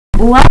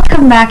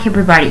Welcome back,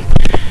 everybody.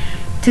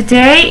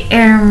 Today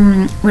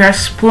we are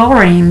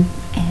exploring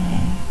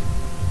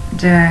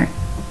the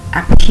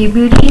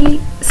activity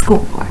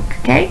schoolwork.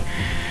 Okay,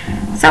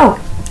 so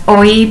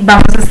hoy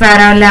vamos a estar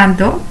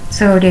hablando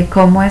sobre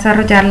cómo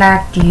desarrollar la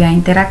actividad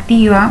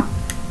interactiva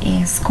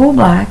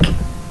schoolwork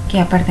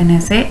que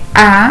pertenece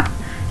a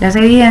las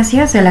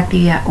evidencias de la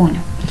actividad 1.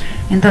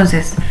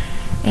 Entonces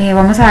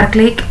vamos a dar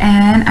clic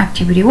en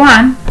Activity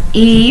 1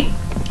 y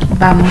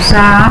vamos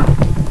a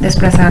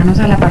desplazarnos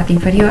a la parte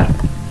inferior.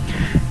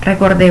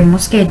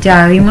 Recordemos que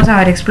ya debimos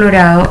haber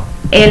explorado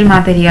el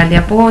material de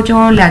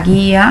apoyo, la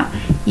guía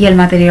y el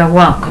material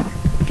welcome.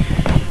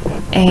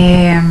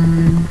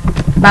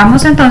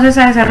 Vamos entonces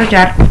a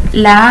desarrollar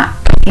la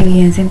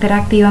evidencia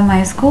interactiva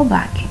My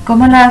Schoolwork.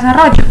 ¿Cómo la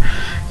desarrollo?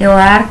 Le voy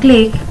a dar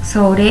clic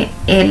sobre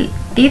el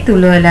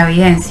título de la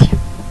evidencia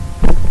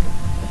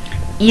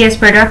y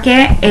espero a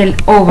que el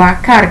OVA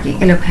cargue,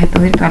 el objeto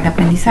virtual de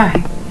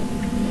aprendizaje.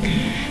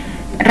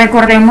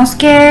 Recordemos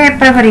que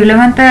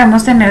preferiblemente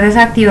debemos tener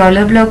desactivados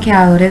los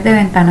bloqueadores de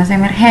ventanas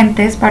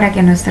emergentes para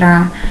que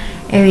nuestra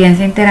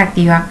evidencia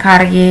interactiva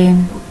cargue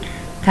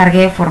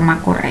de forma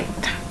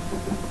correcta.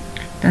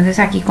 Entonces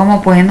aquí,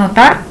 como pueden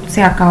notar,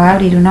 se acaba de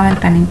abrir una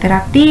ventana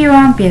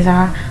interactiva,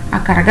 empieza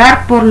a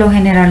cargar. Por lo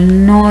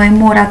general no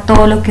demora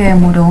todo lo que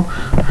demoró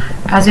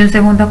hace un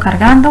segundo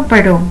cargando,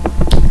 pero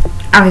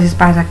a veces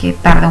pasa que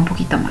tarda un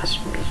poquito más.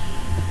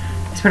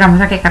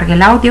 Esperamos a que cargue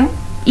el audio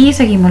y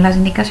seguimos las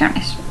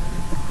indicaciones.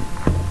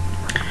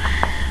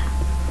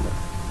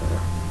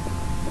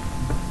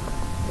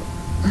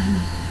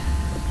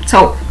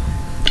 So,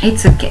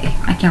 it's okay,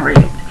 I can read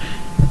it.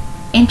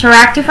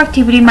 Interactive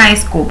activity My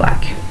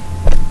Schoolwork.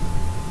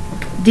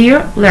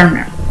 Dear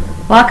learner,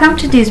 welcome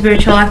to this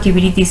virtual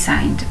activity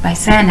designed by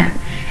Sana.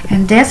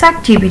 In this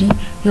activity,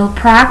 you'll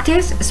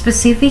practice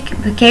specific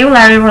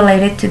vocabulary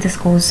related to the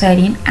school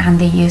setting and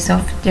the use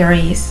of there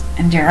is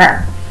and there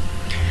are.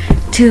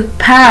 To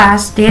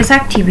pass this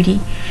activity,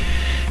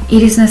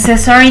 it is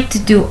necessary to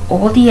do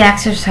all the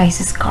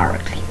exercises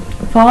correctly.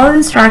 Follow the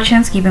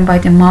instructions given by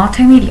the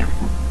multimedia.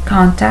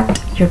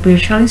 Contact your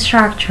virtual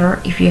instructor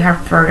if you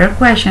have further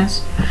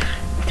questions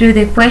through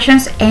the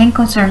Questions and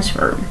Concerns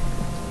forum.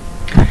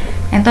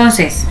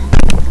 Entonces,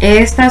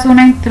 esta es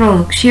una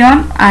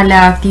introducción a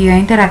la actividad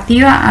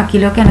interactiva. Aquí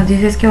lo que nos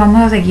dice es que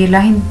vamos a seguir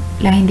las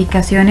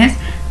indicaciones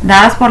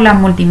dadas por la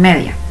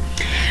multimedia.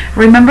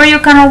 Remember, you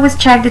can always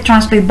check the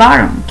translate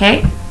button,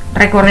 okay?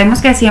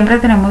 Recordemos que siempre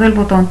tenemos el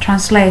botón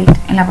translate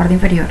en la parte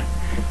inferior,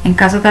 en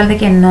caso tal de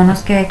que no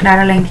nos quede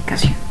clara la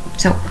indicación.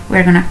 So,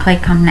 we're gonna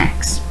click on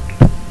next.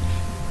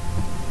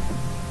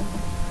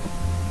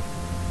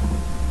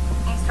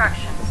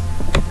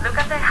 Look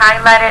at the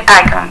highlighted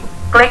icon,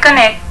 click on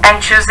it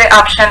and choose the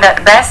option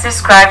that best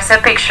describes the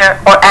picture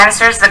or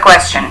answers the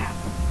question.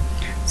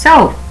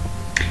 So,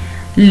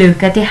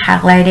 look at the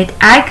highlighted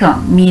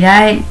icon.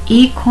 Mira el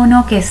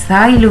icono que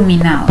está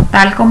iluminado,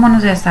 tal como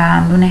nos está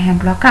dando un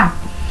ejemplo acá.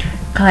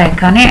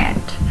 Click on it.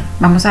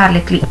 Vamos a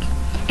darle clic.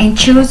 And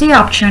choose the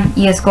option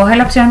y escoge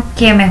la opción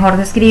que mejor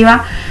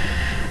describa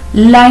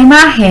la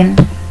imagen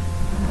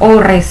o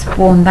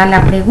responda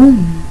la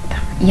pregunta.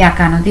 Y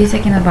acá nos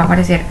dice que nos va a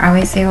aparecer A,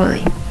 B, C o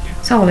D.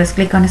 So let's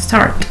click on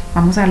Start.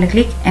 Vamos a darle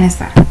clic en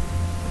Start.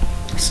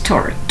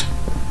 Start.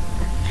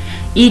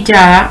 Y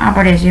ya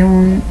aparece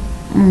un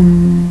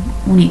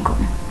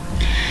icono.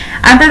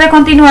 Antes de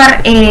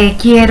continuar,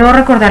 quiero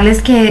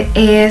recordarles que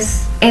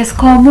es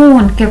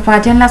común que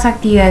fallen las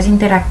actividades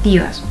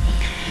interactivas.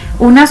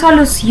 Una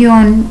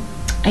solución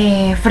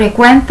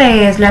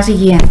frecuente es la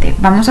siguiente.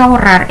 Vamos a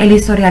borrar el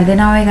historial de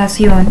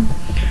navegación.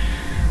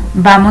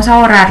 Vamos a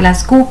borrar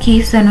las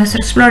cookies de nuestro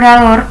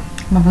explorador,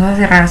 vamos a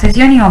cerrar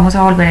sesión y vamos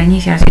a volver a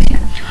iniciar sesión.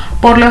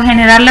 Por lo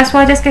general, las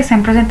fallas que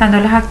estén presentando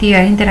las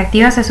actividades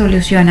interactivas se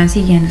solucionan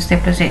siguiendo este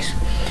proceso.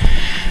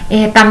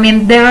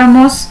 También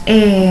debemos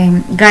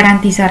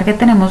garantizar que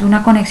tenemos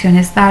una conexión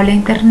estable a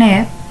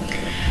internet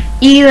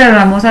y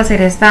debemos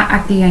hacer esta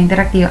actividad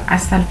interactiva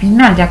hasta el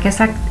final, ya que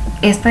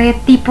este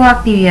tipo de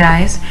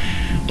actividades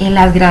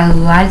las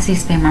gradúa el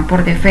sistema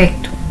por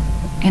defecto.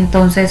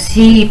 Entonces,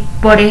 si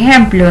por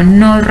ejemplo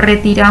nos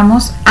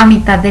retiramos a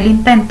mitad del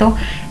intento,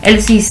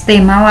 el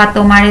sistema va a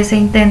tomar ese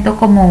intento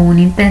como un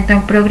intento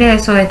en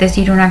progreso, es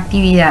decir, una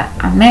actividad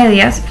a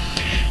medias,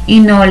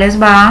 y no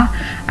les va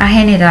a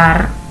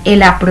generar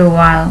el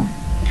aprobado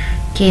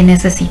que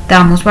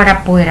necesitamos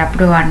para poder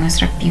aprobar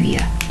nuestra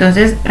actividad.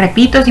 Entonces,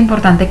 repito, es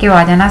importante que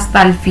vayan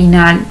hasta el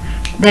final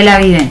de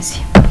la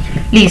evidencia.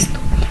 Listo,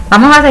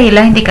 vamos a seguir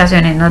las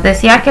indicaciones. Nos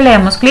decía que le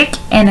demos clic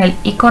en el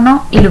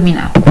icono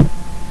iluminado.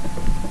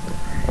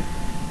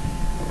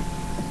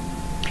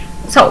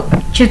 So,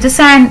 choose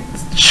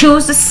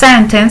the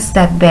sentence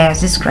that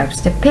best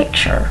describes the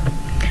picture.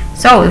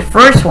 So, the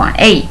first one,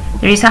 A.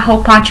 There is a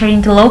hole puncher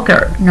in the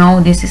locker. No,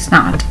 this is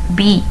not.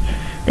 B.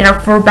 There are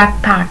 4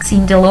 backpacks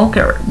in the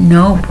locker.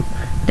 No.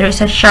 There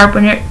is a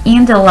sharpener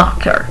in the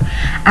locker.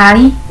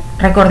 Hay,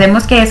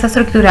 recordemos que esta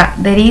estructura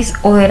there is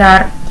o there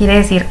are quiere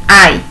decir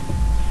hay.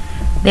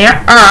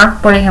 There are,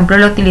 por ejemplo,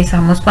 lo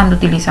utilizamos cuando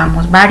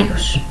utilizamos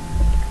varios.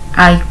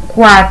 Hay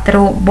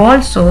 4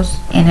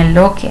 bolsos en el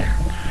locker,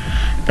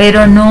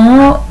 pero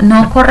no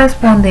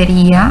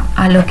correspondería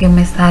a lo que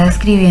me está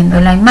describiendo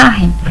la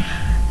imagen.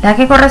 La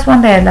que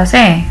corresponde es la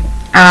C.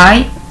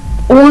 Hay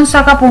un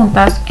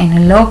sacapuntas en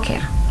el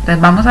locker.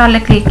 Entonces vamos a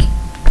darle clic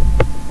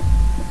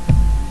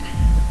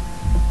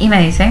y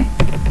me dice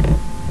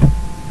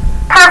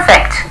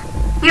Perfect.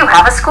 You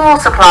have a school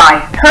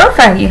supply.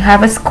 Perfect, you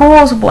have a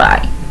school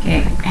supply.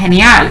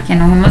 Genial, que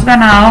nos hemos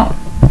ganado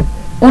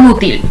un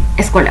útil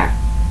escolar.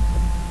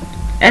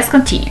 Let's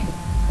continue.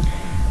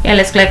 Y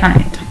let's click on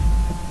it.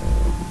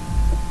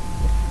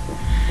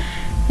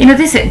 Y nos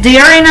dice, they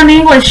are in an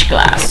English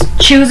class.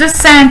 Choose a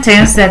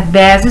sentence that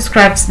best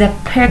describes the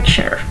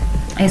picture.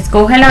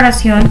 Escoge la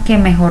oración que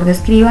mejor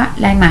describa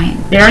la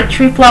imagen. There are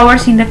 3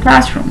 flowers in the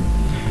classroom.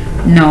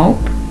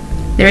 Nope.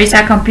 There is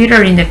a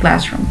computer in the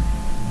classroom.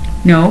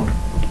 Nope.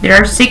 There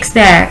are 6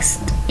 desks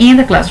in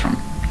the classroom.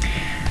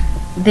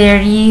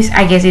 There is,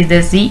 I guess it's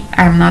the Z,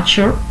 I'm not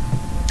sure.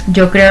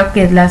 Yo creo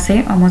que es la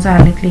C. Vamos a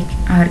darle clic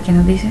a ver qué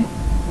nos dice.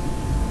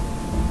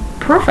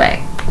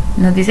 Perfect.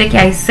 Nos dice que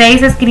hay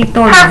 6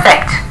 escritorios.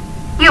 Perfect.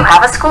 You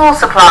have a school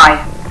supply.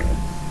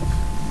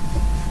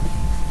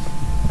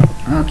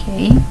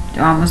 Ok,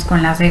 vamos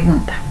con la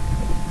segunda.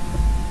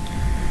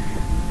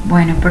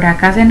 Bueno, por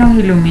acá se nos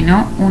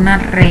iluminó una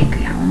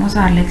regla. Vamos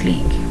a darle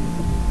clic.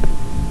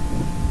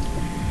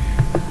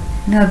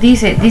 Nos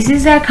dice, this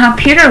is a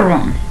computer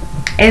room.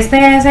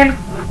 Este es el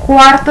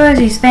cuarto de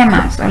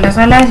sistemas o la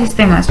sala de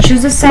sistemas.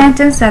 Choose a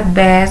sentence that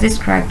best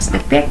describes the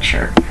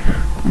picture.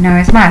 Una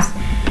vez más.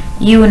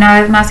 Y una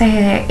vez más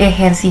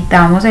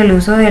ejercitamos el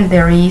uso del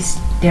there is,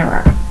 there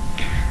are.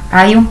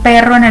 Hay un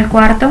perro en el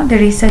cuarto.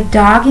 There is a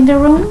dog in the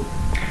room.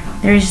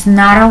 There is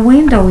not a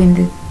window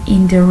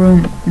in the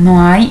room.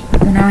 No hay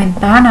una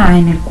ventana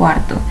en el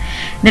cuarto.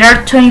 There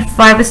are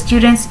 25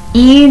 students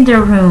in the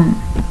room.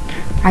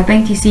 Hay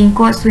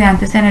 25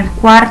 estudiantes en el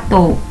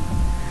cuarto.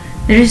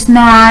 There is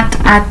not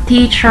a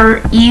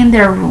teacher in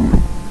the room.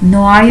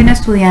 No hay un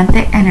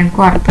estudiante en el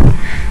cuarto.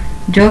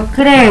 Yo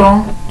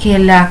creo que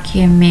la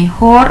que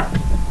mejor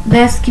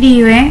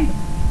describe,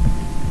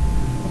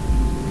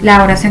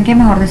 la oración que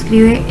mejor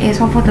describe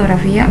esa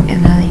fotografía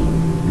es la D.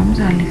 Vamos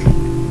a darle clic.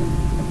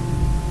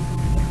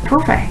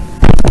 Perfect.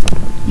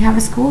 You have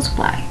a school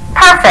supply.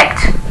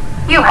 Perfect.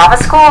 You have a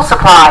school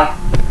supply.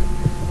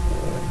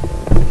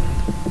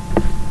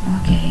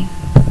 Ok.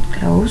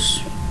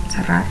 Close.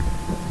 Cerrar.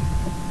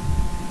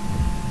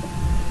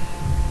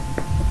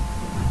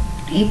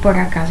 Y por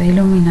acá se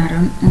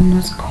iluminaron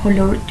unos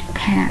colored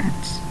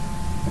pens.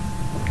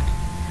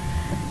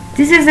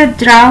 This is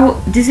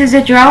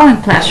a drawing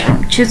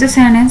classroom. Choose a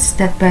sentence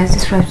that best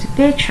describes the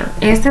picture.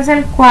 Este es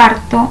el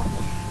cuarto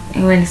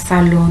o el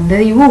salón de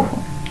dibujo.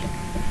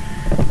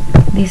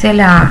 Dice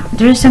la A.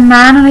 There is a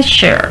man on a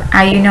chair.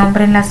 Hay un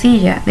hombre en la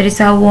silla. There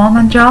is a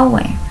woman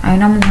drawing. Hay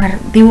una mujer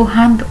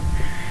dibujando.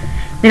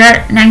 There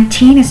are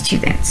 19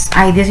 students.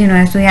 Hay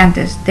 19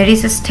 estudiantes. There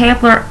is a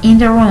stapler in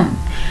the room.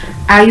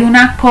 Hay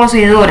una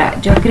cosedora.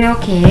 Yo creo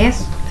que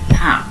es la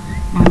A.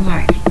 Vamos a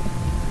ver.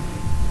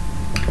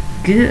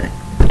 Good.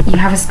 You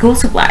have a school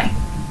supply.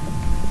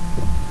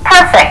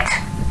 Perfect.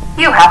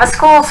 You have a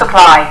school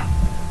supply.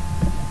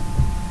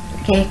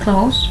 Okay,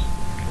 close.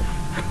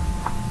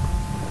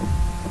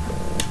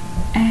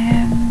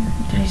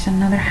 There is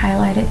another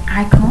highlighted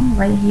icon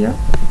right here.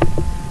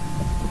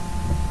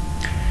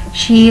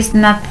 She is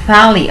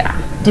Natalia,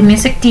 the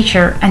music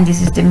teacher, and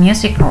this is the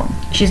music room.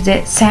 Choose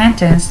the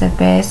sentence that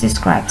best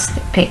describes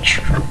the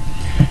picture.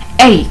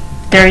 A.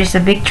 There is a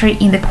big tree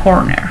in the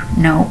corner.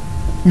 No,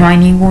 no hay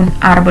ningún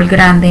árbol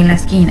grande en la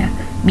esquina.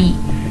 B.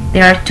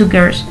 There are 2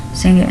 girls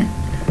singing.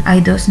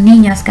 Hay 2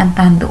 niñas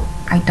cantando.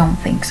 I don't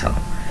think so.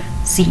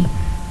 C.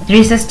 There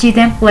is a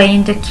student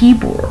playing the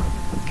keyboard.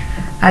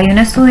 Hay un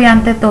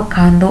estudiante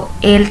tocando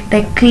el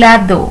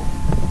teclado.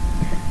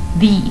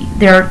 D.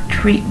 There are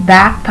 3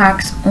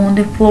 backpacks on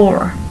the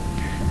floor.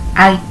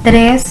 Hay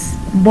 3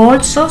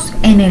 bolsos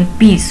en el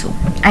piso.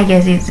 I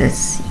guess it's a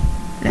C.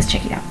 Let's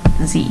check it out.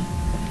 Z.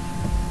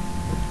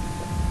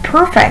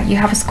 Perfect. You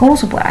have a school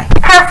supply.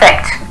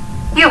 Perfect.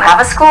 You have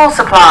a school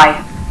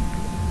supply.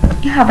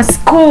 You have a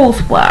school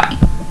supply.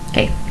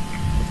 Okay.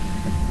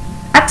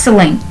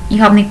 Excellent. You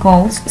have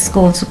Nicole's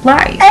school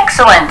supplies.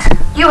 Excellent.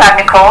 You have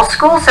Nicole's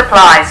school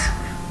supplies.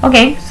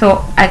 Okay,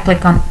 so I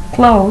click on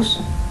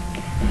close.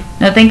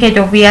 Noten que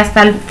yo fui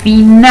hasta el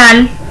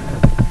final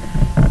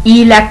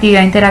y la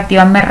actividad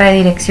interactiva me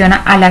redirecciona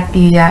a la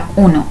actividad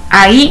 1.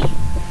 Ahí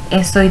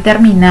estoy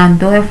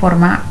terminando de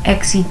forma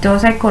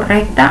exitosa y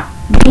correcta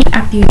mi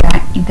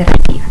actividad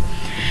interactiva.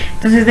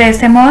 Entonces de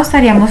este modo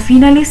estaríamos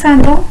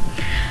finalizando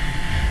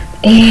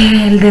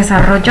el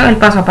desarrollo, el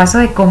paso a paso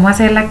de cómo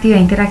hacer la actividad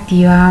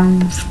interactiva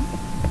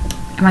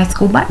My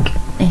School Bag.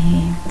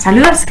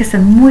 Saludos, que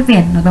estén muy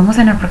bien. Nos vemos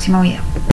en el próximo video.